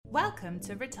Welcome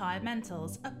to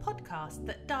Retirementals, a podcast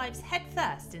that dives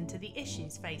headfirst into the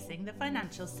issues facing the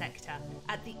financial sector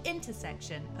at the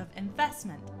intersection of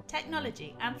investment,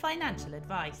 technology, and financial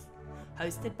advice.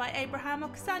 Hosted by Abraham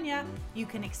Okusanya, you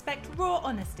can expect raw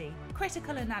honesty,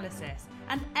 critical analysis,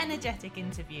 and energetic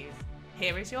interviews.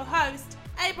 Here is your host,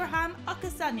 Abraham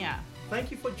Okusanya.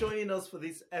 Thank you for joining us for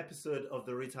this episode of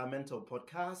the Retiremental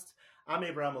Podcast. I'm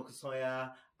Abraham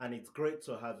Okusanya, and it's great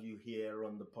to have you here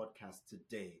on the podcast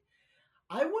today.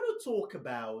 I want to talk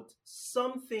about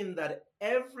something that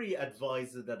every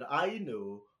advisor that I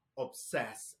know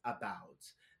obsess about.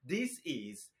 This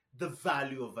is the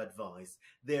value of advice.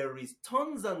 There is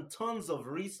tons and tons of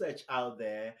research out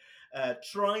there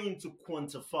trying to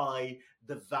quantify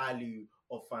the value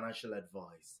of financial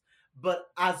advice.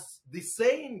 But as the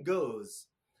saying goes,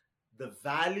 the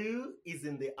value is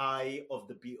in the eye of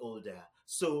the beholder.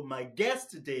 So my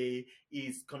guest today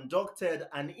is conducted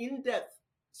an in-depth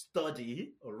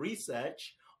study or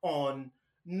research on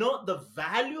not the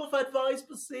value of advice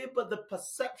per se, but the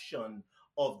perception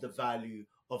of the value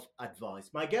of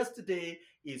advice. My guest today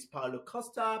is Paulo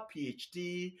Costa,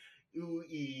 PhD, who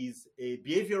is a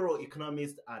behavioral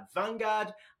economist at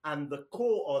Vanguard and the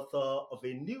co-author of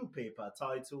a new paper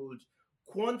titled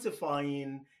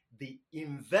Quantifying the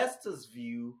Investor's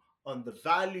View on the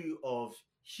Value of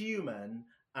Human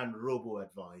and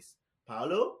Robo-Advice.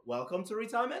 Paulo, welcome to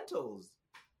Retirementals.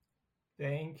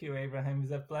 Thank you, Abraham.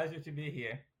 It's a pleasure to be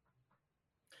here.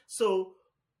 So,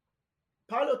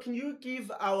 Paulo, can you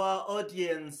give our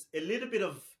audience a little bit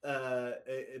of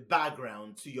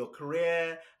background to your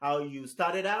career, how you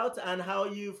started out, and how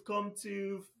you've come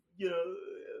to,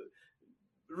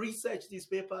 research this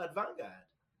paper at Vanguard?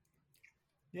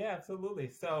 Yeah, absolutely.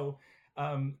 So,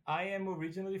 I am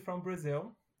originally from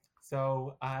Brazil.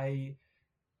 So I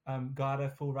got a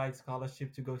full ride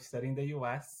scholarship to go study in the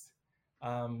U.S.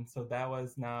 So that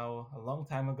was now a long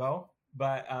time ago.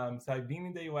 But so I've been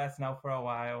in the U.S. now for a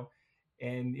while.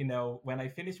 And, when I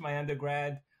finished my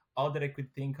undergrad, all that I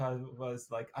could think of was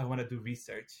like, I want to do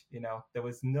research. There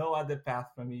was no other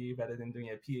path for me rather than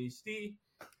doing a PhD.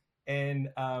 And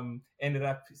ended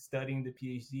up studying the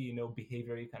PhD,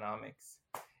 behavioral economics.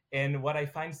 And what I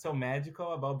find so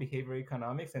magical about behavioral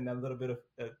economics, and a little bit of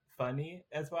funny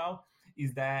as well,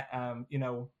 is that,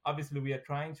 obviously we are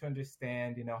trying to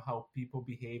understand, how people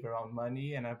behave around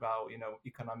money and about,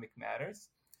 economic matters.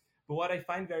 But what I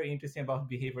find very interesting about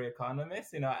behavioral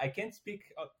economists, I can't speak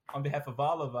on behalf of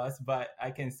all of us, but I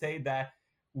can say that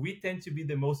we tend to be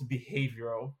the most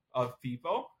behavioral of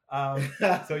people.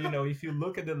 So, if you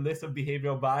look at the list of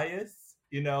behavioral bias,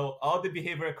 all the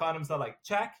behavioral economists are like,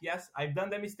 check, yes, I've done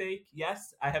that mistake.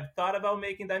 Yes, I have thought about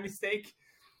making that mistake.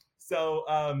 So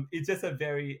it's just a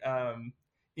very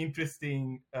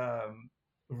interesting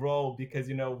role because,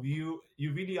 you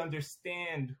really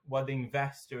understand what the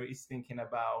investor is thinking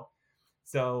about.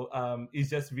 So it's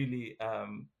just really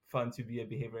fun to be a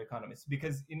behavioral economist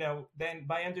because, then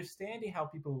by understanding how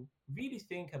people really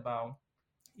think about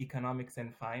economics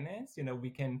and finance, we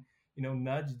can,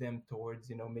 nudge them towards,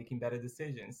 making better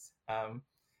decisions. And,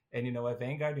 at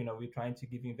Vanguard, we're trying to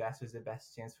give investors the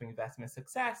best chance for investment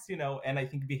success, and I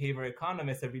think behavioral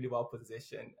economists are really well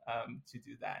positioned to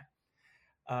do that.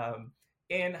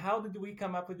 And how did we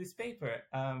come up with this paper?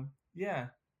 Yeah,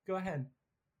 go ahead.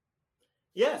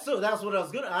 Yeah, so that's what I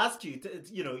was going to ask you.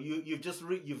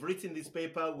 You've written this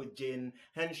paper with Jane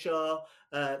Henshaw.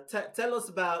 Tell us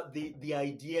about the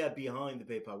idea behind the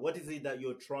paper. What is it that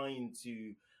you're trying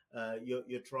to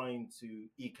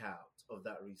eke out of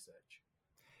that research?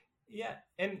 Yeah,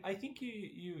 and I think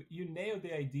you nailed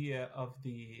the idea of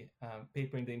the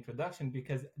paper in the introduction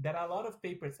because there are a lot of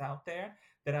papers out there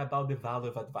that are about the value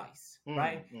of advice,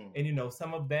 right? And,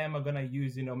 some of them are going to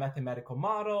use, mathematical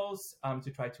models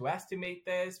to try to estimate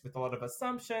this with a lot of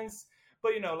assumptions.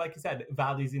 But, like you said,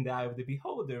 value is in the eye of the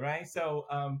beholder, right? So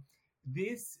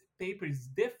this paper is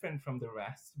different from the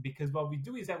rest because what we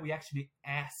do is that we actually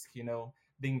ask,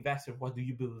 the investor, what do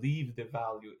you believe the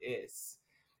value is?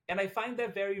 And I find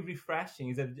that very refreshing.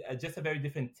 It's just a very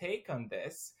different take on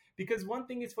this because one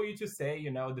thing is for you to say,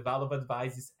 the value of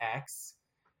advice is X.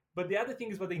 But the other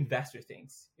thing is what the investor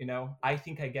thinks. I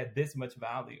think I get this much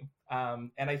value.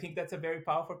 And I think that's a very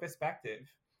powerful perspective.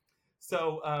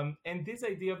 So, and this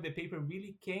idea of the paper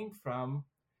really came from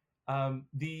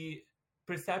the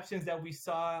perceptions that we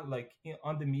saw like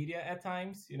on the media at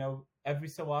times. Every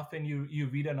so often you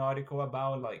read an article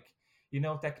about like,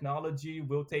 technology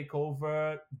will take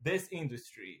over this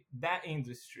industry, that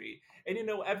industry. And,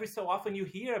 every so often you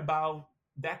hear about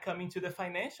that coming to the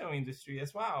financial industry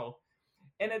as well.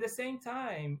 And at the same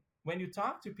time, when you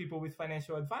talk to people with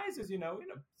financial advisors,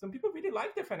 some people really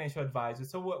like their financial advisors.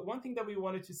 So one thing that we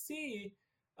wanted to see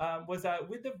was that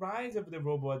with the rise of the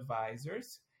robo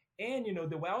advisors and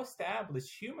the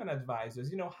well-established human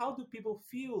advisors, how do people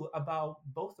feel about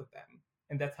both of them?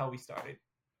 And that's how we started.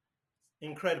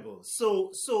 Incredible.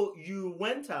 So you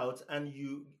went out and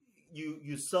you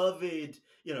surveyed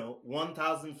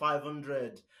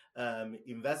 1,500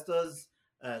 investors.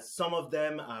 Some of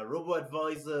them are robo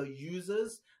advisor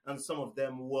users, and some of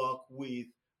them work with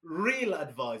real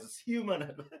advisors, human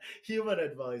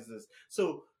advisors.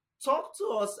 So talk to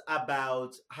us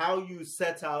about how you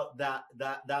set out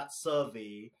that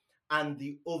survey and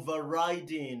the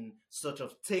overriding sort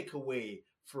of takeaway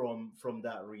from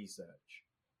that research.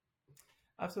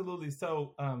 Absolutely.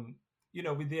 So,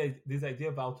 with this idea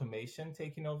of automation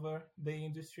taking over the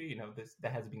industry,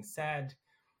 that has been said.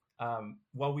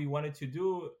 What we wanted to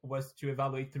do was to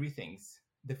evaluate three things.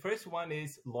 The first one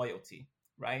is loyalty,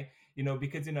 right?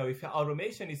 Because if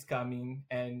automation is coming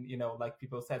and like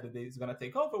people said that it's going to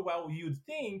take over, well, you'd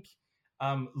think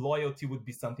loyalty would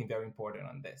be something very important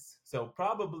on this. So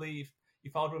probably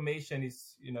if automation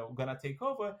is going to take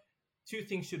over, two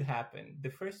things should happen. The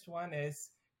first one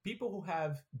is people who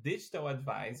have digital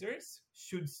advisors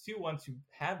should still want to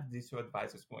have digital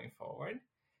advisors going forward.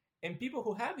 And people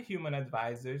who have human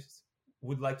advisors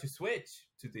would like to switch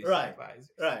to digital advisors.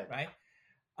 Right.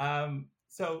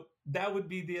 So that would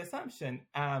be the assumption.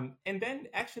 And then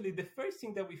actually the first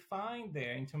thing that we find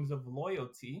there in terms of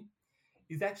loyalty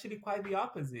is actually quite the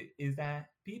opposite, is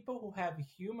that people who have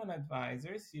human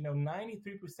advisors,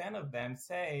 93% of them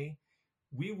say,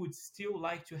 we would still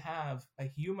like to have a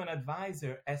human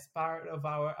advisor as part of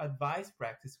our advice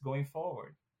practice going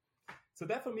forward. So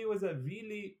that for me was a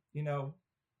really,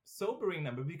 sobering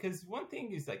number, because one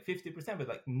thing is like 50%, but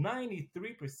like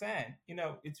 93%,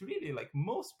 it's really like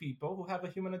most people who have a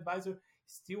human advisor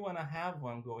still want to have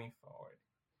one going forward.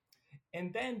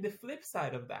 And then the flip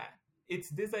side of that, it's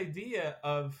this idea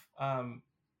of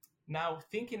now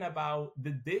thinking about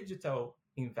the digital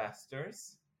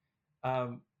investors.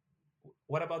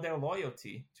 What about their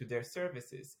loyalty to their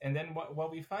services? And then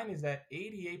what we find is that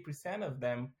 88% of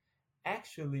them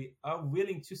actually are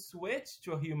willing to switch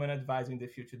to a human advisor in the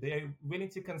future. They are willing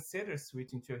to consider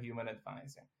switching to a human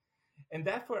advisor. And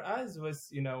that for us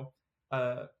was,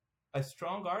 a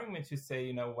strong argument to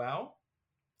say, well,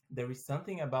 there is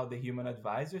something about the human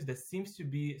advisors that seems to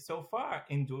be so far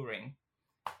enduring.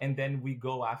 And then we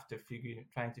go after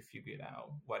trying to figure it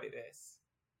out what it is.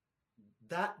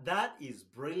 That is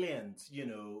brilliant.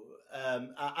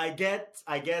 I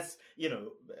guess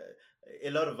a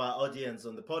lot of our audience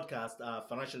on the podcast are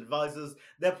financial advisors.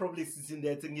 They're probably sitting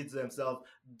there thinking to themselves,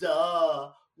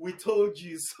 duh, we told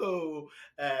you so.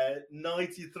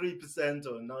 93%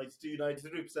 or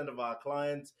 93% of our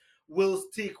clients will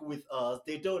stick with us.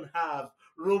 They don't have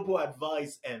robo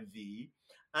advice envy.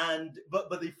 But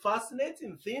the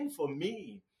fascinating thing for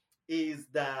me is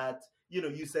that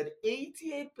you said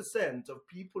 88% of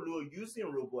people who are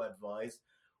using robo advice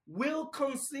will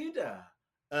consider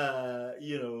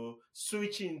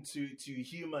switching to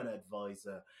human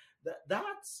advisor.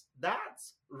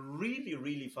 That's really,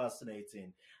 really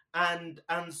fascinating. And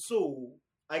so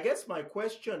I guess my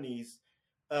question is,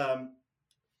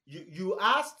 you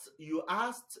asked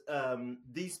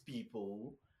these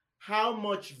people how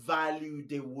much value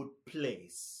they would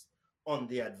place on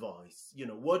the advice.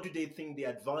 What do they think the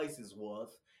advice is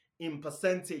worth in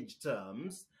percentage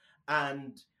terms?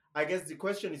 And I guess the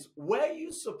question is, were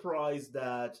you surprised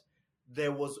that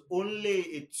there was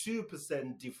only a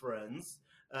 2% difference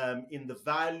in the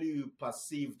value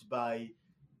perceived by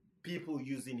people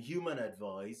using human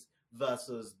advice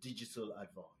versus digital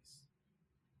advice?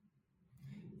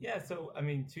 Yeah, so I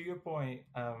mean, to your point,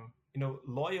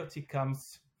 loyalty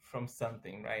comes from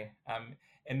something, right?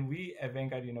 And we at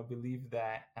Vanguard, believe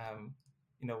that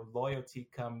loyalty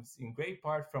comes in great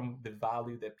part from the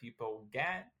value that people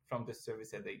get from the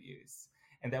service that they use,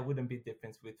 and that wouldn't be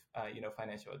different with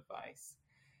financial advice.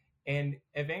 And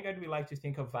at Vanguard, we like to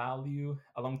think of value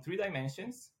along three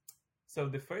dimensions. So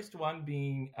the first one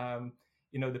being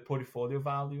the portfolio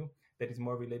value, that is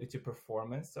more related to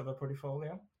performance of a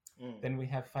portfolio. Then we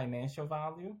have financial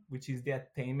value, which is the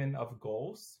attainment of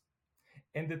goals.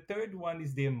 And the third one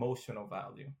is the emotional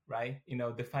value, right?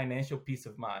 The financial peace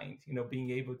of mind,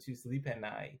 being able to sleep at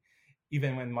night,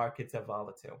 even when markets are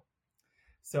volatile.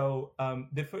 So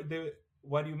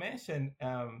what you mentioned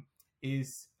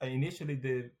is initially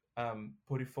the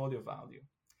portfolio value.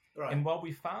 Right. And what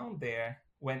we found there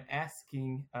when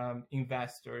asking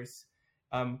investors,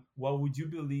 what would you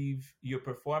believe your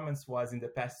performance was in the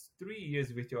past 3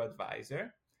 years with your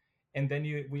advisor? And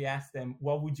then we ask them,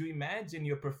 what would you imagine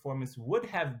your performance would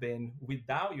have been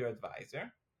without your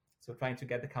advisor? So trying to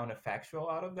get the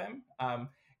counterfactual out of them.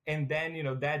 And then,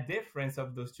 that difference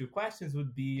of those two questions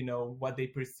would be, what they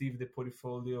perceive the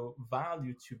portfolio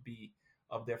value to be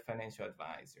of their financial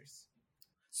advisors.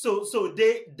 So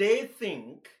they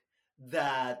think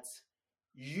that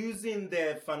using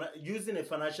a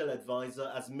financial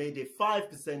advisor has made a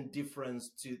 5% difference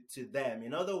to them.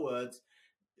 In other words,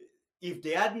 if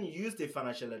they hadn't used a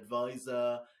financial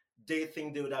advisor, they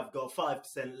think they would have got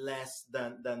 5% less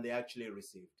than they actually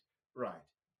received. Right.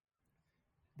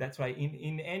 That's right.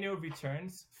 In annual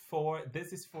returns,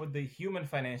 this is for the human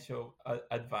financial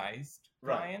advised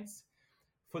clients.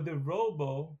 Right. For the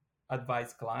robo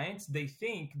advised clients, they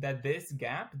think that this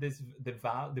gap,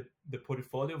 the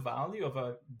portfolio value of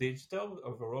a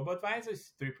robo advisor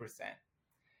is 3%.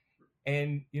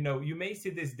 And you may see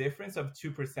this difference of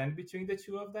 2% between the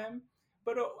two of them,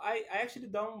 but I actually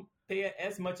don't pay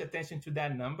as much attention to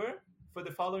that number for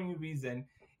the following reason: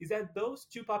 is that those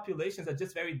two populations are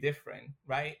just very different,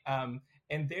 right?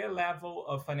 And their level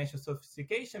of financial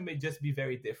sophistication may just be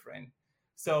very different.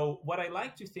 So what I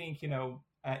like to think,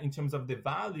 in terms of the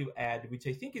value add, which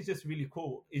I think is just really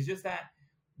cool, is just that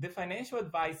the financial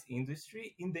advice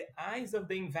industry, in the eyes of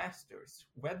the investors,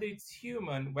 whether it's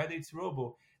human, whether it's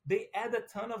robo, they add a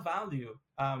ton of value.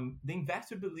 The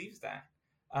investor believes that.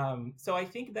 So I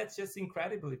think that's just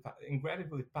incredibly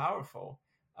powerful.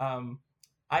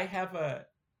 I have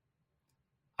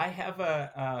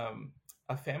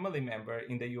a family member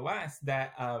in the U.S.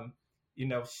 that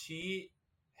she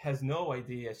has no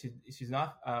idea. She's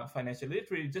not financially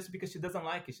literate just because she doesn't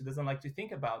like it. She doesn't like to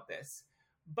think about this.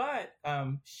 But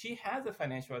she has a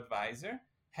financial advisor,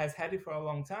 has had it for a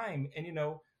long time, and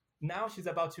now she's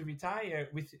about to retire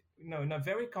with in a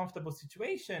very comfortable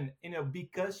situation,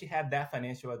 because she had that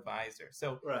financial advisor.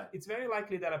 So right. It's very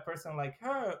likely that a person like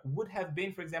her would have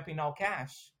been, for example, in all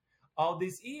cash all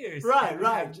these years,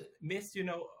 right, missed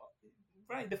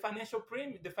right, the financial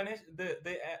premium,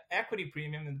 the equity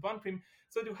premium and the bond premium.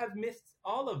 So you have missed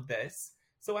all of this.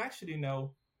 So actually,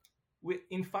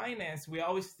 in finance, we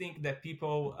always think that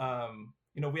people,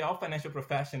 we're all financial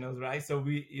professionals, right? So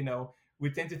we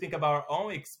tend to think about our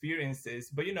own experiences,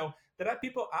 but there are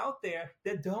people out there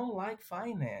that don't like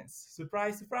finance.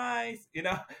 Surprise, surprise,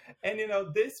 and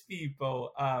these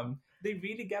people, they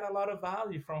really get a lot of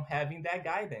value from having that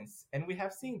guidance. And we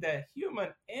have seen that human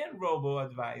and robo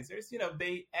advisors,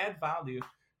 they add value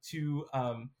to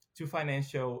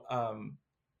financial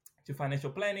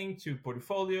planning, to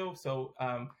portfolio. So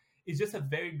it's just a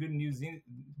very good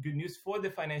news for the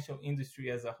financial industry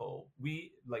as a whole.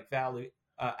 We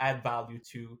add value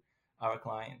to our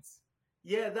clients.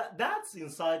 Yeah, that's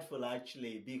insightful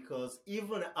actually, because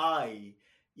even I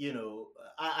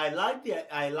like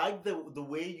the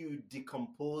way you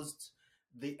decomposed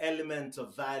the element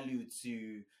of value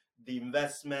to the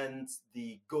investment,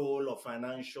 the goal of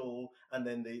financial, and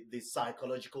then the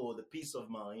psychological or the peace of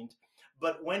mind.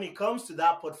 But when it comes to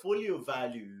that portfolio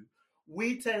value,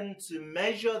 we tend to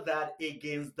measure that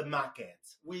against the market.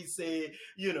 We say,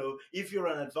 if you're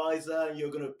an advisor and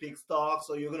you're going to pick stocks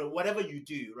or you're going to, whatever you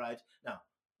do, right? Now,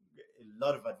 a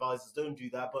lot of advisors don't do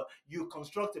that, but you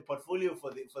construct a portfolio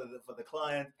for the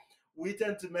client. We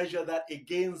tend to measure that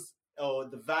against, or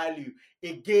the value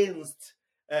against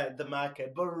the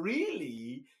market. But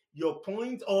really, your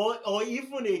point, or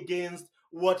even against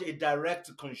what a direct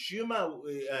consumer,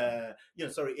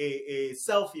 a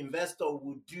self-investor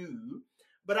would do.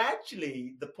 But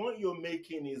actually, the point you're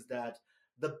making is that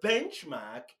the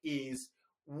benchmark is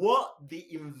what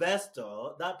the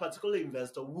investor, that particular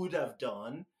investor, would have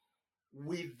done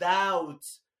without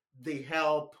the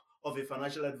help of a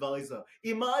financial advisor.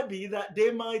 It might be that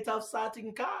they might have sat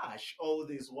in cash all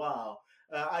this while.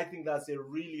 I think that's a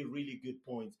really, really good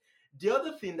point. The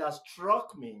other thing that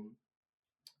struck me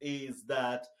is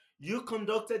that you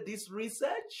conducted this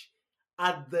research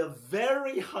at the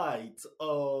very height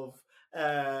of,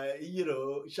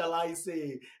 shall I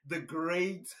say, the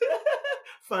great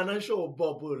financial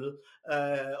bubble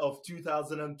of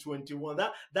 2021.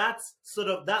 That's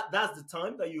the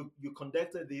time that you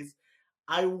conducted this.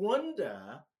 I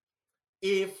wonder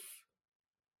if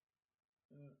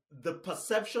the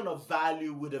perception of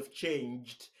value would have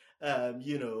changed,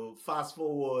 fast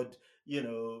forward,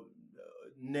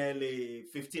 nearly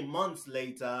 15 months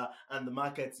later, and the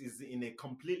market is in a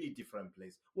completely different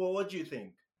place. Well, what do you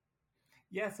think?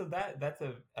 Yeah, so that's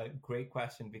a great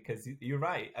question, because you're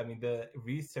right. I mean, the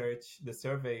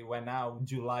survey went out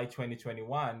July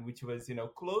 2021, which was,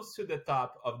 close to the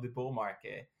top of the bull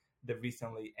market that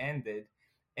recently ended.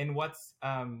 And what's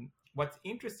what's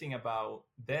interesting about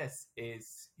this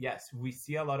is, yes, we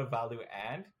see a lot of value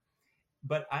add,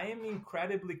 but I am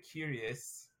incredibly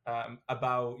curious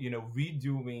about,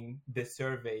 redoing the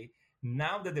survey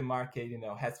now that the market,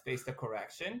 has faced a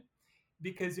correction,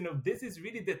 because, this is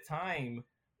really the time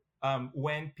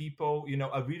when people,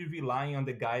 are really relying on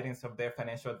the guidance of their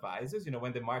financial advisors,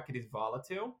 when the market is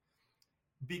volatile,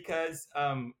 because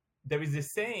there is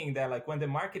this saying that, like, when the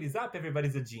market is up,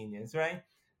 everybody's a genius, right?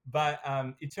 But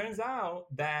it turns out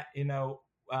that,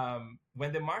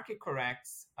 when the market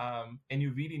corrects and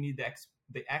you really need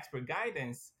the expert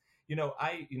guidance,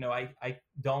 I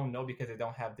don't know because I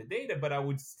don't have the data, but I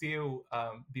would still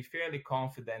be fairly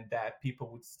confident that people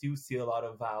would still see a lot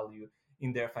of value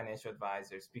in their financial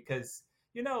advisors, because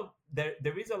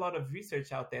there is a lot of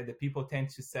research out there that people tend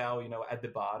to sell at the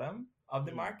bottom of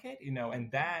the market,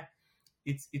 and that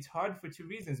it's hard for two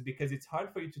reasons, because it's hard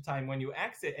for you to time when you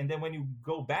exit and then when you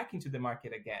go back into the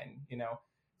market again,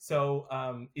 so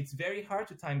it's very hard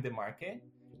to time the market.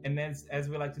 And as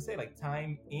we like to say, like,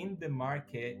 time in the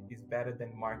market is better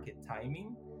than market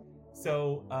timing.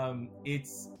 So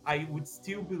I would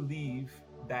still believe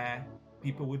that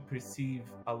people would perceive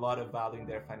a lot of value in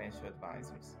their financial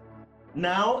advisors.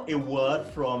 Now, a word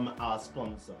from our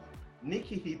sponsor.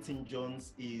 Nikki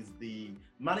Heaton-Jones is the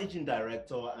Managing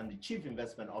Director and the Chief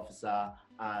Investment Officer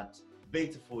at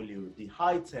Betafolio, the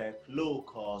high-tech,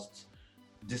 low-cost,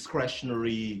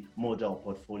 discretionary model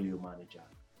portfolio manager.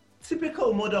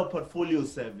 Typical model portfolio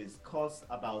service costs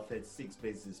about 36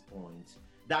 basis points.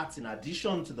 That's in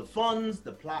addition to the funds,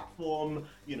 the platform,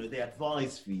 the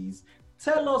advice fees.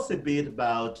 Tell us a bit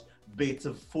about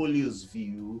Betafolio's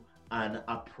view and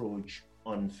approach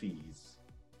on fees.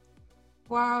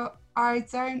 Well, I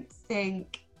don't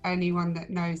think anyone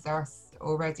that knows us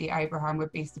already, Abraham,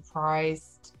 would be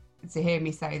surprised to hear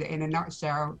me say that in a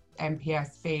nutshell,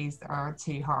 MPS fees are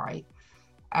too high.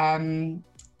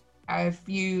 If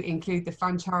you include the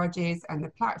fund charges and the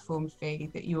platform fee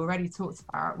that you already talked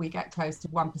about, we get close to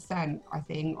 1%, I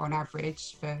think, on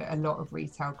average for a lot of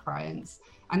retail clients.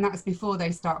 And that's before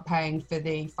they start paying for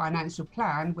the financial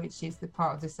plan, which is the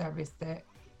part of the service that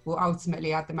will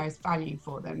ultimately add the most value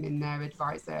for them in their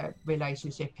advisor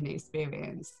relationship and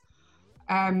experience.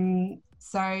 My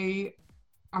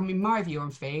view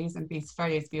on fees and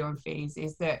Betafolio's view on fees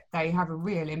is that they have a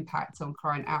real impact on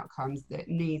client outcomes that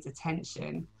needs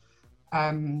attention.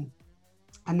 And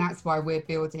that's why we're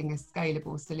building a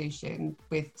scalable solution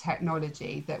with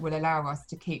technology that will allow us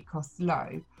to keep costs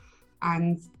low.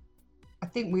 And I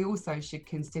think we also should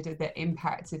consider the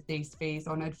impact of these fees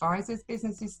on advisors'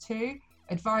 businesses too.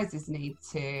 Advisors need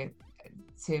to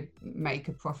make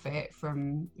a profit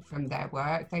from their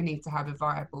work. They need to have a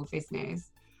viable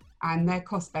business, and their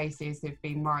cost bases have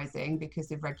been rising because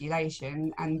of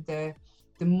regulation, and the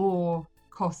more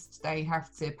cost they have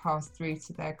to pass through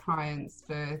to their clients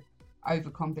for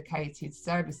overcomplicated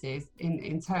services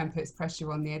in turn puts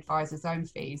pressure on the advisor's own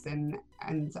fees and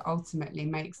ultimately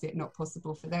makes it not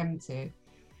possible for them to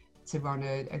run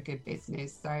a good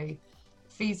business. So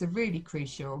fees are really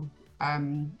crucial,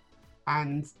 and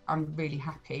I'm really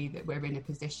happy that we're in a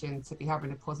position to be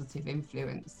having a positive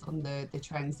influence on the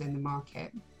trends in the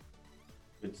market.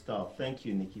 Good stuff. Thank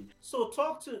you, Nikki. So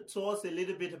talk to us a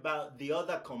little bit about the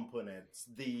other components,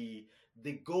 the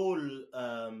goal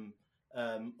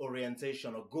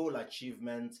orientation or goal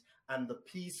achievement and the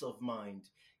peace of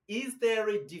mind. Is there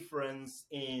a difference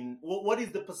in what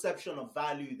is the perception of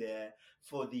value there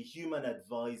for the human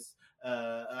advisor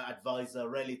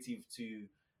relative to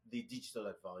the digital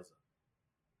advisor?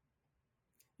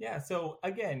 Yeah, so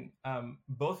again,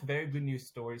 both very good news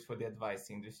stories for the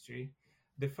advice industry.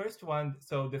 The first one,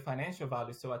 so the financial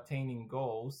value, so attaining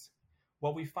goals,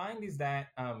 what we find is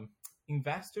that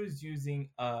investors using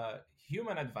a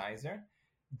human advisor,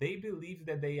 they believe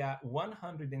that they are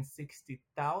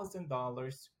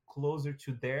 $160,000 closer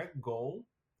to their goal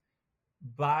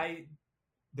by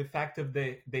the fact of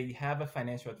they have a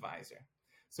financial advisor.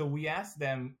 So we ask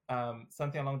them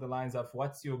something along the lines of,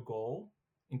 what's your goal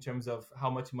in terms of how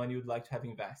much money you'd like to have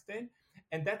invested?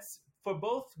 And that's for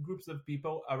both groups of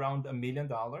people around $1 million.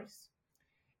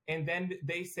 And then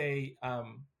they say,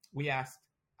 we asked,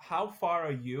 how far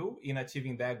are you in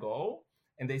achieving that goal?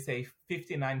 And they say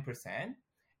 59%.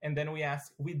 And then we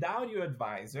ask, without your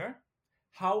advisor,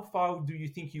 how far do you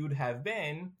think you would have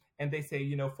been? And they say,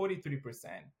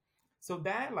 43%. So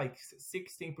that like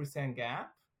 16%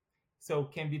 gap, so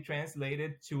can be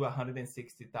translated to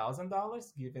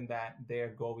 $160,000, given that their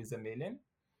goal is $1 million.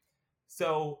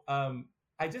 So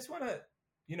I just want to,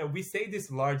 we say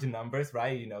these large numbers,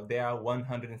 right? They are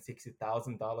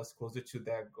 $160,000 closer to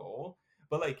their goal.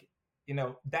 But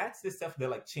that's the stuff that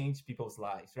like change people's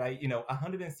lives, right?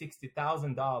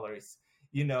 $160,000,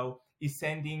 is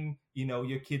sending,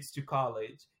 your kids to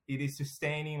college. It is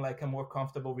sustaining like a more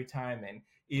comfortable retirement.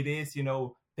 It is,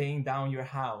 paying down your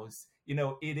house.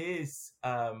 It is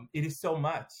so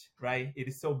much, right? It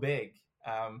is so big.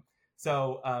 I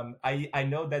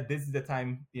know that this is the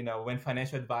time, when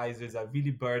financial advisors are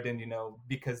really burdened,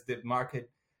 because the market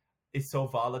is so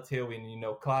volatile and,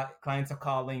 clients are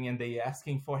calling and they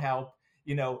asking for help.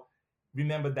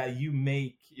 Remember that you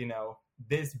make,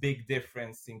 this big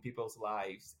difference in people's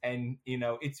lives. And,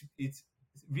 it's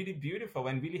really beautiful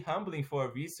and really humbling for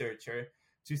a researcher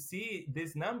to see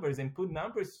these numbers and put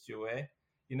numbers to it,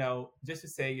 just to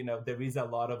say, there is a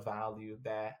lot of value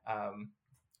that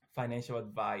financial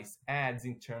advice adds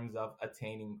in terms of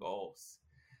attaining goals.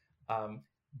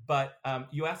 But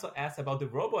you also asked about the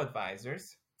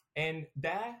robo-advisors, and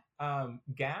that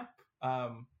gap,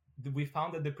 we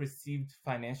found that the perceived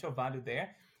financial value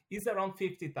there is around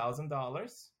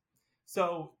 $50,000.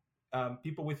 So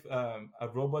people with a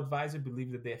robo-advisor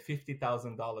believe that they're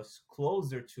 $50,000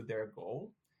 closer to their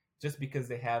goal just because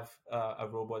they have a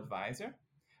robo-advisor.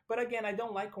 But again, I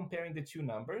don't like comparing the two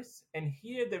numbers. And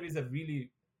here there is a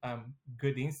really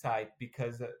good insight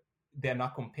because they're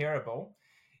not comparable,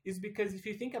 is because if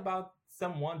you think about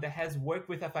someone that has worked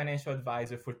with a financial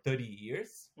advisor for 30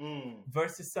 years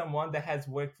versus someone that has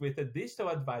worked with a digital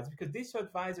advisor, because digital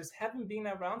advisors haven't been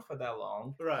around for that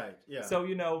long. Right. Yeah. So,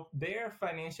 their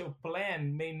financial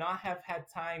plan may not have had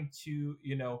time to,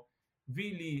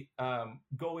 really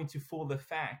go into full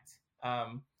effect.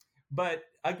 But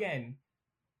again,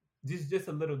 this is just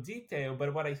a little detail,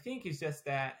 but what I think is just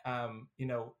that,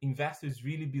 investors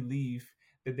really believe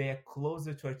that they are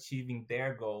closer to achieving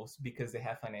their goals because they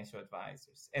have financial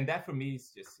advisors. And that for me is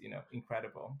just,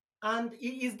 incredible. And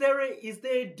is there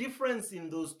a difference in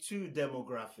those two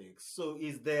demographics? So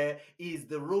is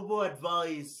the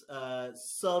robo-advice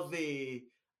survey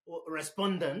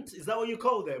respondent, is that what you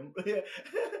call them? The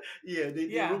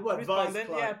robo-advice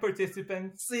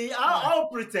participants. See, I'll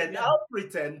pretend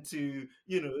to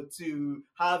to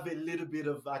have a little bit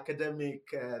of academic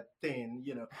thing.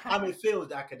 I'm a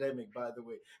failed academic, by the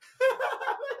way.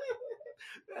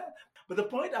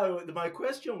 But my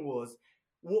question was,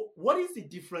 what is the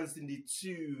difference in the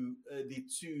two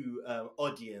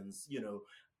audience?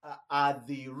 Are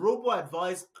the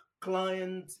robo-advice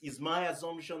clients, is my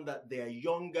assumption that they are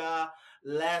younger,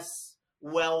 less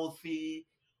wealthy?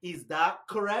 Is that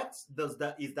correct?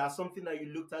 Is that something that you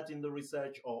looked at in the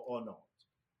research or not?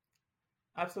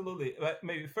 Absolutely. But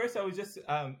maybe first I would just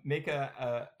make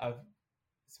a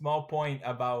small point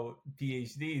about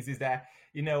PhDs, is that,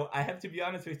 I have to be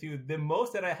honest with you, the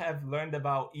most that I have learned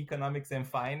about economics and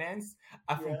finance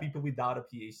are from people without a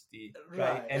PhD,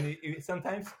 right? And it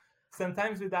sometimes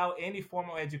without any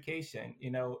formal education,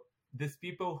 these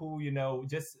people who,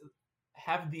 just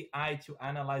have the eye to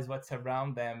analyze what's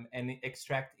around them and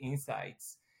extract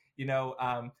insights.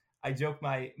 I joke,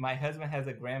 my husband has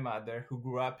a grandmother who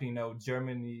grew up,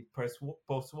 Germany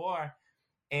post-war,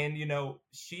 and,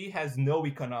 she has no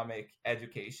economic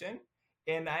education.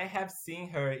 And I have seen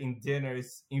her in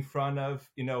dinners in front of,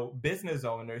 business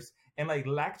owners and like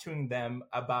lecturing them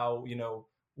about,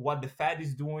 what the Fed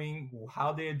is doing,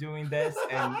 how they're doing this.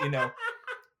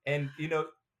 And,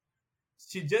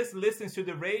 she just listens to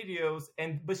the radios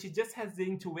but she just has the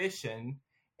intuition,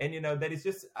 and, that is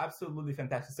just absolutely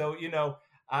fantastic. So,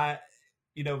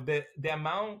 the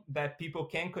amount that people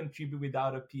can contribute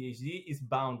without a PhD is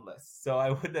boundless. So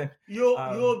I wouldn't.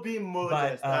 You're being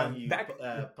modest, aren't you,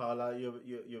 Paula?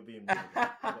 You're being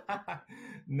modest.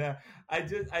 No, I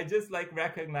just like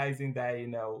recognizing that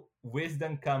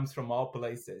wisdom comes from all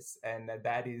places, and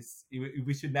that is,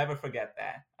 we should never forget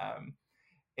that.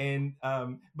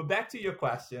 But back to your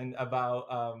question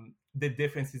about the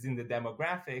differences in the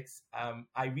demographics,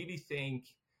 I really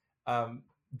think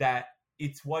that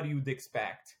it's what you'd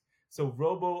expect. So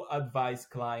robo-advice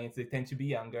clients, they tend to be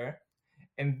younger,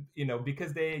 and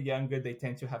because they're younger, they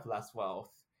tend to have less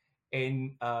wealth,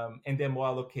 and they're more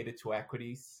allocated to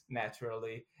equities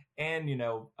naturally. And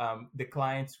the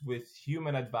clients with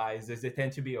human advisors, they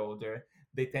tend to be older.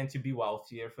 They tend to be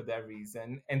wealthier for that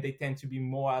reason, and they tend to be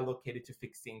more allocated to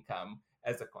fixed income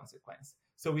as a consequence.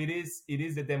 So it is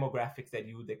the demographics that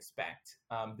you would expect,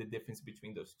 the difference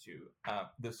between those two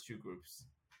groups.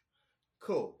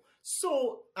 Cool.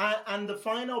 So, and the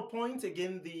final point,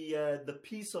 again, the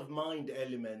peace of mind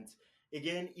element,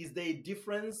 again, is there a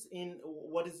difference in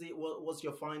what's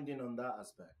your finding on that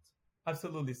aspect?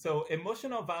 Absolutely. So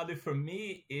emotional value for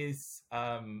me is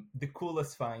the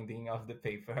coolest finding of the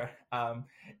paper.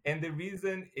 And the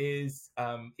reason is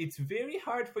it's very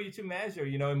hard for you to measure,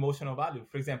 emotional value.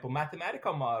 For example,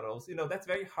 mathematical models, that's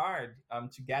very hard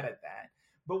to get at that.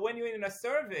 But when you're in a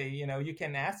survey, you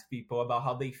can ask people about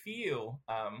how they feel.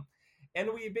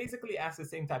 And we basically ask the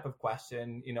same type of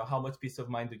question, how much peace of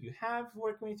mind do you have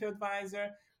working with your advisor?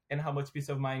 And how much peace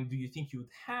of mind do you think you'd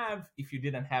have if you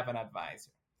didn't have an advisor?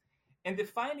 And the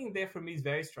finding there for me is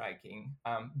very striking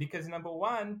because number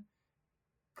one,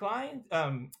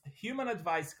 human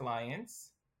advice clients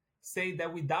say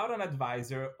that without an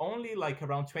advisor, only like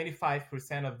around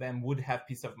 25% of them would have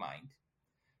peace of mind.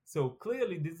 So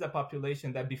clearly, this is a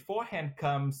population that beforehand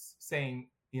comes saying,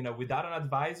 without an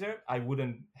advisor, I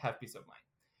wouldn't have peace of mind.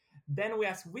 Then we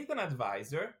ask with an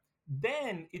advisor,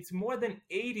 then it's more than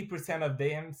 80% of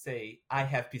them say, I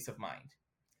have peace of mind.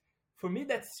 For me,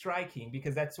 that's striking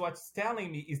because that's what's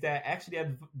telling me is that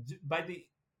actually by the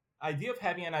idea of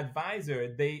having an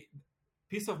advisor,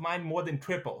 peace of mind more than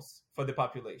triples for the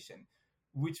population,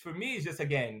 which for me is just,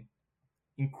 again,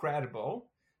 incredible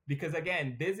because,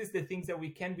 again, this is the things that we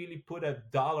can't really put a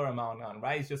dollar amount on,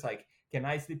 right? It's just like, can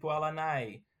I sleep well at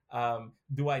night?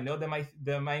 Do I know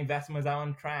that my investments are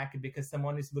on track because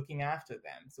someone is looking after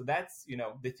them? So that's,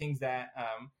 the things that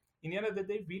in the end of the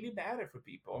day really matter for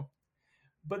people.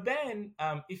 But then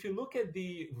if you look at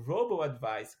the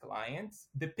robo-advice clients,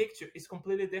 the picture is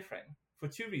completely different for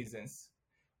two reasons.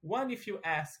 One, if you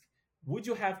ask, would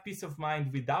you have peace of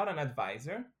mind without an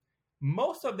advisor?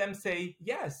 Most of them say,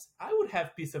 yes, I would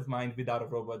have peace of mind without a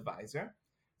robo-advisor.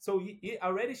 So it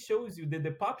already shows you that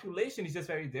the population is just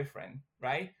very different,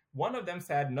 right? One of them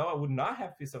said, no, I would not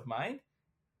have peace of mind.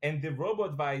 And the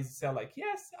robo-advisor said like,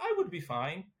 yes, I would be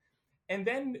fine. And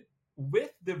then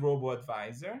with the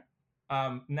robo-advisor,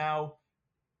 now,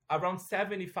 around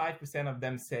 75% of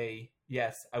them say,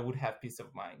 yes, I would have peace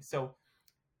of mind. So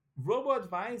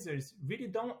robo-advisors really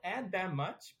don't add that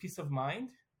much peace of mind,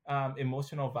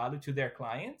 emotional value to their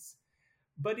clients.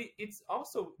 But it's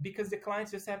also because the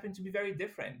clients just happen to be very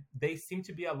different. They seem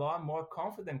to be a lot more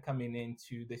confident coming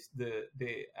into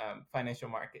the financial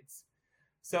markets.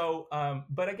 So,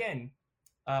 but again,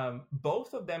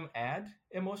 both of them add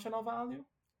emotional value,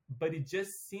 but it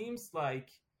just seems like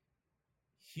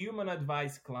human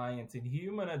advice clients and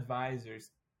human advisors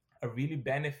are really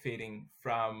benefiting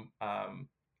from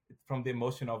the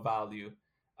emotional value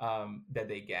that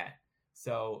they get.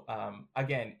 So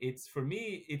again, for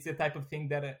me, it's the type of thing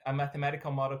that a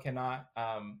mathematical model cannot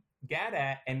get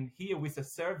at. And here with a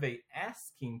survey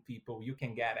asking people, you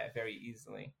can get at very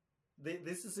easily.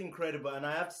 This is incredible, and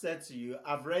I have said to you,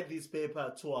 I've read this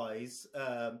paper twice.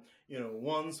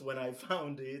 Once when I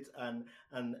found it, and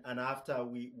after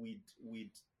we'd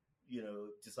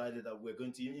decided that we're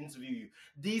going to interview you.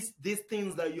 These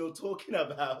things that you're talking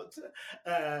about,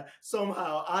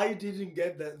 somehow I didn't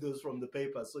get those from the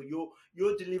paper. So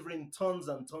you're delivering tons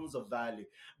and tons of value.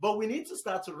 But we need to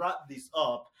start to wrap this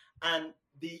up, and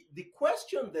the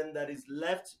question then that is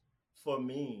left for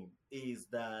me is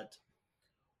that,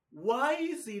 why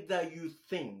is it that you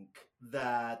think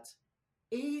that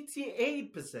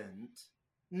 88%,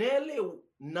 nearly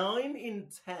 9 in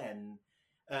 10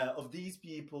 of these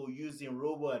people using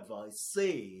robo-advice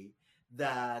say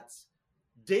that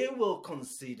they will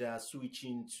consider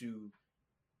switching to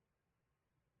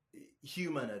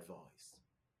human advice?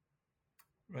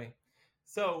 Right.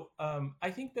 So I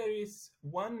think there is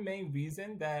one main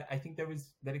reason that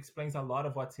explains a lot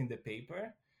of what's in the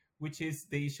paper, which is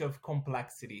the issue of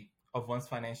complexity of one's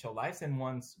financial lives and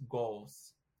one's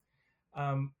goals.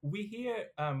 We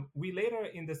later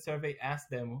in the survey asked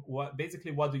them what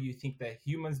do you think that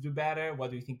humans do better?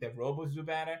 What do you think that robots do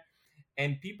better?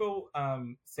 And people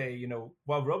say,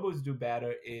 what robots do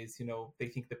better is, they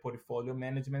think the portfolio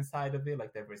management side of it,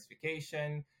 like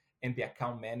diversification and the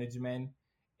account management.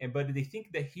 But they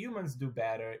think that humans do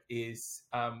better is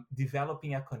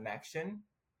developing a connection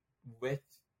with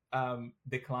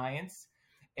the clients.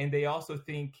 And they also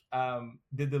think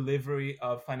the delivery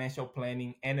of financial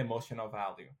planning and emotional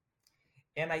value.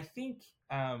 And I think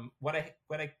what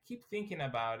I keep thinking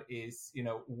about is,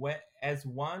 as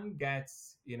one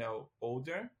gets,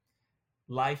 older,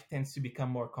 life tends to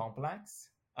become more complex.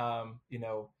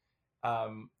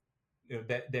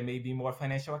 That there may be more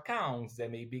financial accounts, there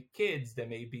may be kids, there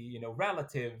may be,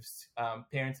 relatives,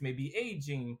 parents may be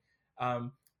aging.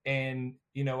 And,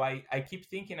 I keep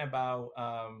thinking about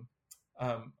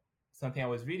something I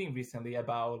was reading recently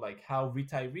about like how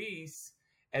retirees,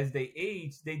 as they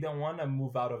age, they don't want to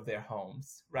move out of their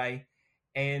homes, right?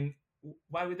 And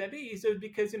why would that be? Is it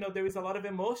because, there is a lot of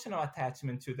emotional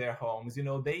attachment to their homes.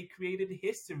 They created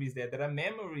histories there are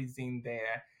memories in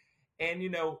there.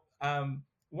 And,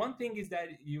 one thing is that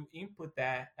you input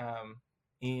that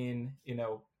in,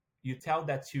 you tell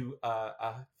that to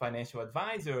a financial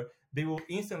advisor, they will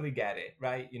instantly get it,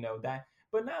 right? That.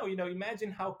 But now,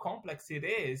 imagine how complex it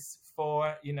is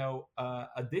for,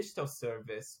 a digital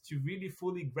service to really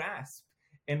fully grasp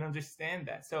and understand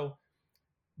that. So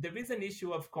there is an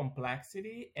issue of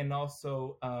complexity. And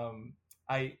also,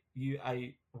 I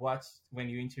watched when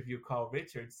you interview Carl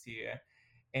Richards here,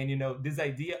 and this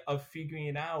idea of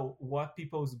figuring out what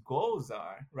people's goals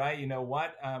are, right?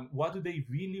 What do they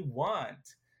really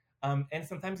want, and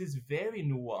sometimes it's very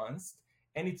nuanced,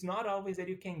 and it's not always that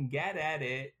you can get at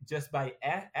it just by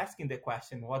asking the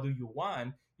question, what do you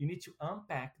want? You need to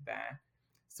unpack that.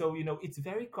 So it's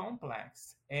very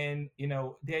complex, and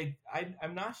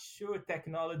I'm not sure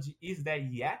technology is there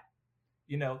yet,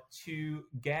 to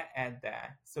get at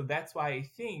that. So that's why I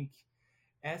think,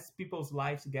 as people's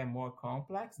lives get more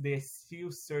complex, they're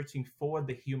still searching for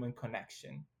the human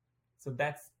connection. So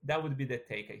that would be the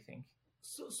take, I think.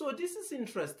 So this is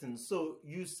interesting. So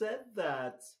you said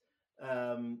that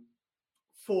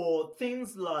for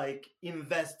things like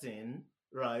investing,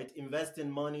 right? Investing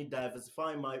money,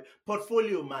 diversifying my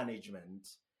portfolio management,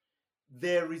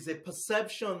 there is a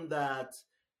perception that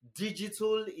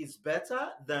digital is better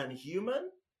than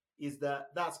human.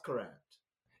 That's correct?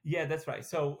 Yeah, that's right.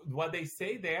 So what they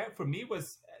say there for me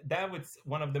was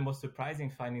one of the most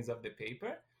surprising findings of the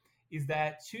paper, is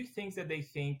that two things that they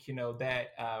think, that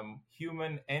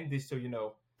human and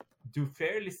digital, do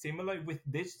fairly similar, with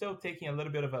digital taking a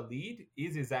little bit of a lead,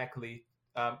 is exactly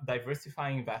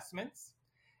diversifying investments.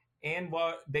 And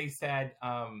what they said,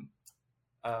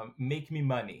 make me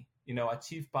money,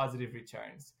 achieve positive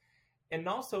returns. And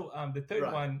also the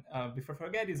third one, before I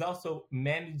forget, is also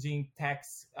managing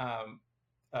tax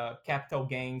capital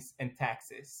gains and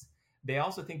taxes. They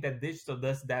also think that digital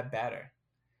does that better.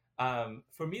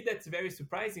 For me, that's very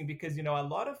surprising because, a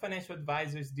lot of financial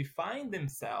advisors define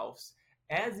themselves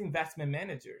as investment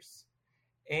managers.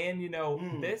 And,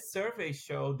 this survey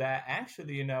showed that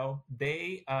actually,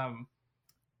 they,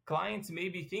 clients may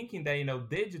be thinking that,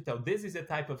 digital, this is a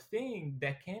type of thing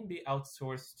that can be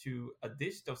outsourced to a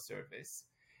digital service.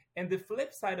 And the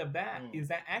flip side of that is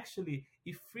that actually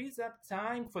it frees up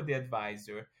time for the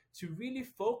advisor to really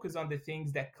focus on the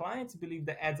things that clients believe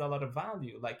that adds a lot of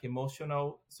value, like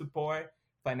emotional support,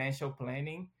 financial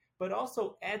planning, but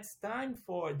also adds time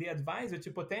for the advisor to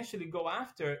potentially go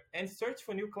after and search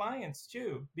for new clients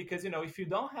too. Because, if you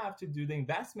don't have to do the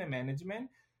investment management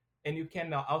and you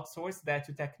can outsource that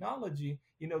to technology,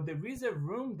 there is a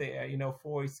room there,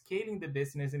 for scaling the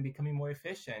business and becoming more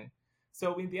efficient.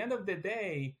 So in the end of the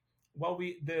day, what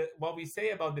we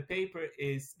say about the paper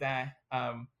is that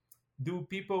do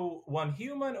people want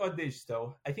human or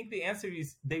digital? I think the answer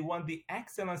is they want the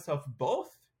excellence of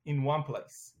both in one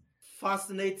place.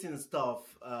 Fascinating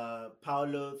stuff,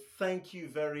 Paolo. Thank you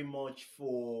very much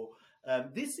for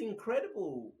this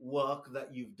incredible work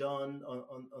that you've done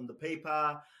on the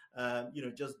paper.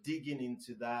 Just digging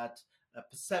into that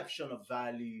perception of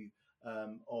value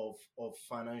of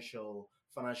financial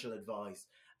advice.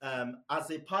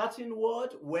 As a parting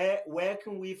word, where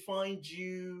can we find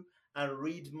you and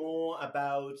read more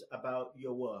about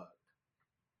your work?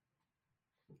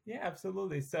 Yeah,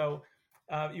 absolutely. So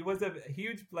it was a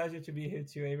huge pleasure to be here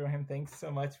too, Abraham. Thanks so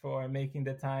much for making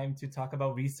the time to talk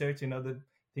about research, the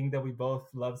thing that we both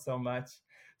love so much.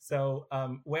 So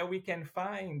where we can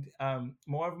find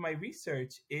more of my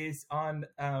research is on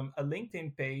a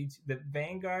LinkedIn page, the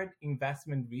Vanguard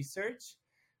Investment Research.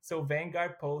 So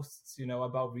Vanguard posts,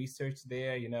 about research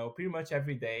there, pretty much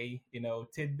every day,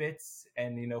 tidbits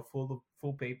and,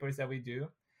 full papers that we do.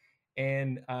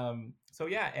 And so,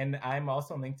 yeah, and I'm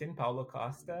also on LinkedIn, Paulo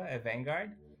Costa at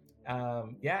Vanguard.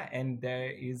 And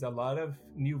there is a lot of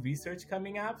new research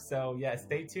coming up. So, yeah,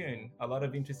 stay tuned. A lot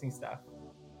of interesting stuff.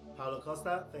 Paulo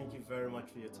Costa, thank you very much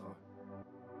for your time.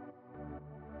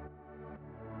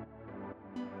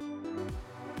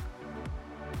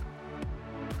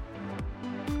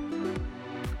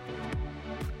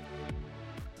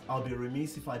 I'll be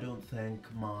remiss if I don't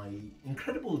thank my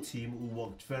incredible team who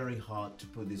worked very hard to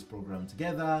put this program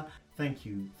together. Thank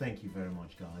you very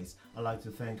much, guys. I'd like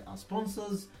to thank our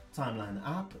sponsors, Timeline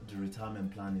App, the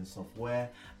retirement planning software,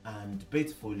 and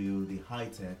Betafolio, the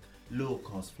high-tech,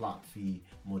 low-cost, flat-fee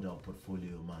model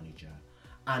portfolio manager.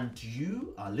 And to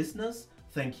you, our listeners,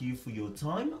 thank you for your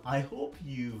time. I hope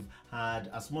you've had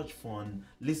as much fun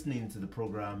listening to the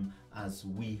program as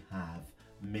we have.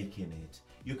 making it.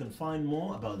 You can find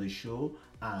more about the show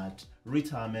at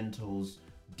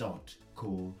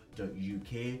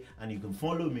retirementals.co.uk, and you can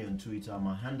follow me on Twitter.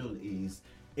 My handle is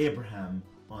Abraham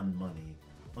on Money.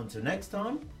 Until next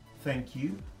time, thank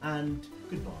you and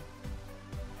goodbye.